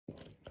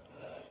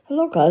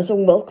Hello guys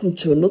and welcome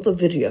to another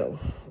video.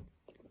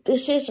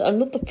 This is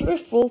another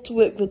peripheral to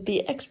work with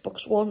the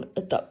Xbox One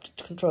adapted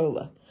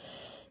controller.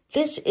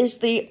 This is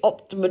the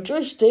Optima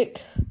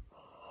Joystick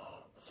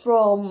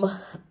from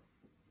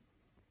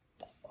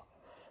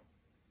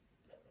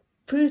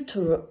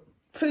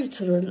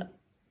Puterin.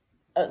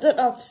 I don't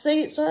have to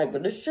say it, so I'm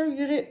going to show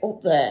you it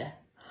up there.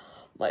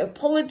 My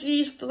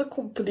apologies for the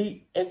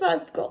company if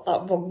I've got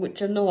that wrong,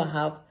 which I know I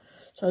have,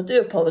 so I do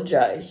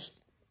apologise.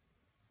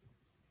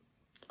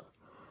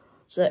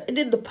 So, and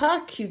in the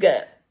pack, you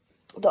get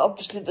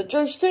obviously the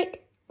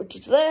joystick, which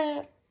is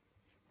there,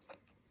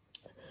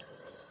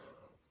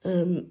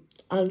 and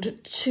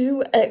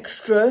two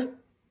extra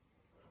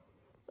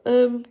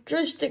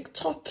joystick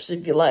tops,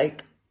 if you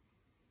like,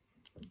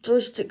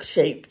 joystick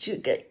shaped. You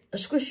get a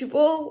squishy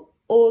ball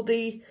or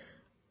the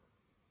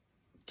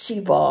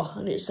T-bar,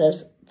 and it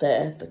says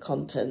there the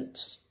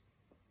contents.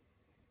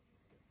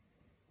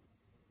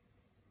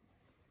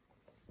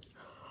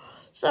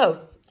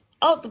 So,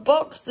 out the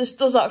box, this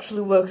does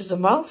actually work as a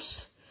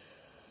mouse.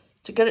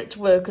 To get it to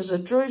work as a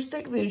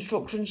joystick, the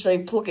instructions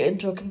say plug it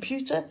into a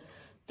computer.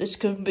 This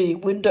can be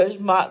Windows,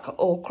 Mac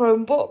or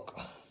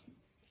Chromebook.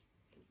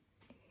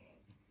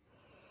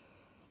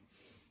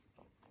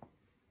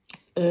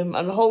 And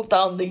hold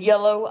down the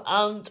yellow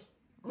and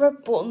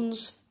red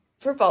buttons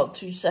for about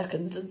 2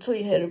 seconds until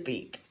you hear a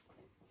beep.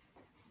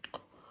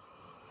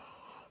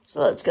 So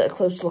let's get a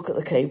close look at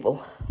the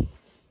cable.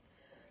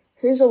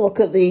 Here's a look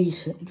at the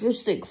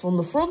joystick from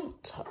the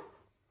front,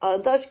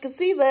 and as you can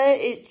see there,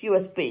 it's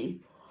USB.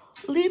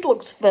 Lead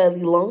looks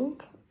fairly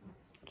long,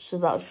 so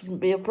that shouldn't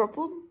be a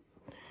problem.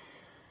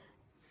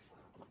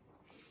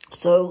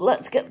 So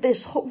let's get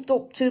this hooked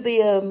up to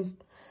the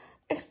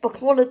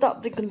Xbox One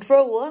adapted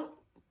controller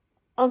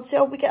and see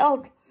how we get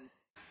on.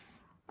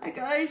 Hi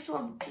guys, so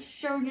I'm just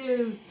showing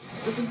you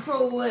the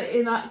controller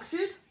in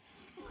action.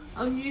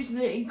 I'm using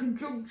it in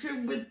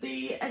conjunction with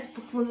the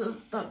Xbox One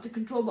adapted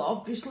controller,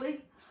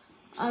 obviously.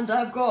 And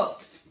I've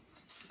got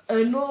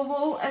a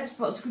normal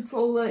Xbox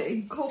controller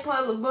in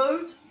co-pilot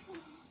mode,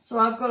 so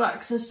I've got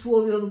access to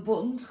all the other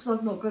buttons because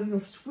I've not got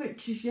enough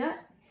switches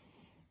yet.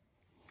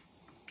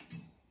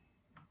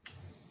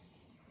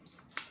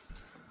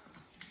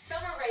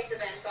 Summer race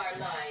events are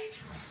live.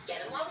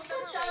 Get them while the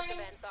sun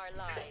shines.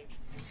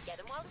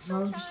 So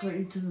I'm just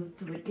waiting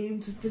for the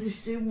game to finish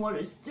doing what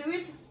it's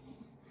doing.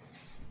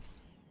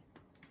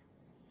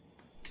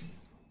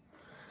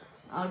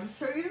 I'll just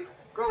show you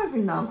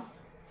driving now.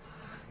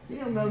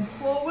 I'm going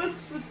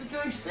forwards with the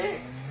joystick,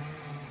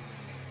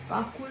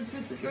 backwards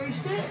with the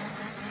joystick,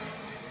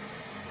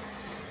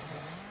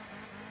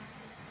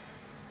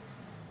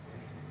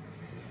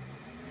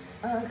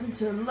 and I can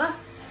turn left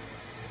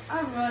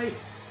and right,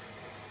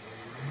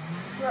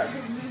 so that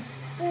gives me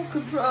full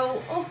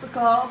control of the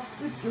car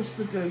with just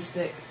the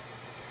joystick.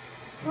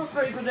 Not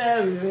very good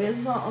area here,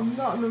 I'm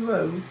not on the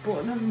road,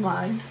 but never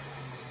mind.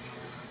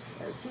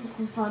 Let's see if we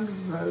can find a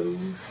road.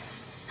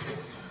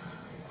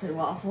 Tell you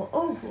what, I thought,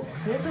 oh,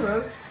 here's the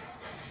road.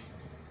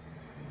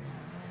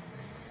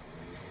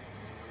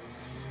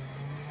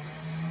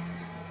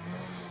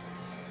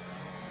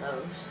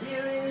 So,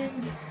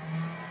 steering.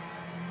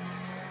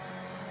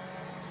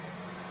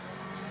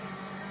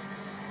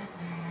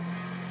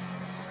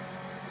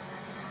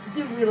 I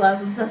didn't realise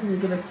I'm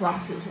definitely going to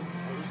crash or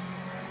something.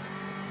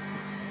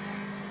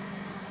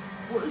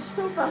 But it's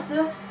still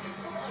better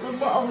than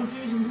what I was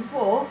using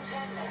before.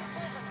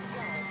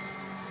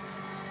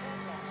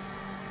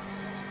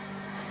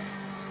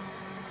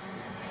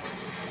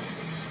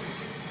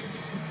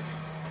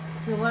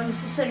 So I managed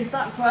to save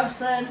that crash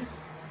then.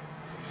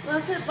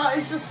 That's it, that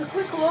is just a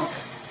quick look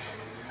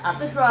at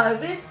the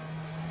driving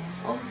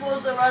on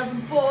Forza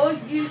Horizon 4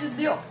 using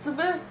the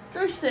Optima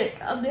Joystick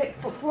and the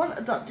Xbox One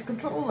adapted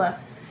controller.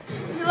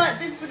 If you like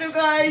this video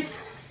guys,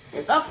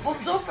 hit that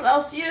thumbs up and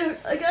I'll see you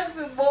again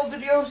with more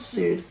videos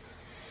soon.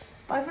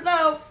 Bye for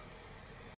now.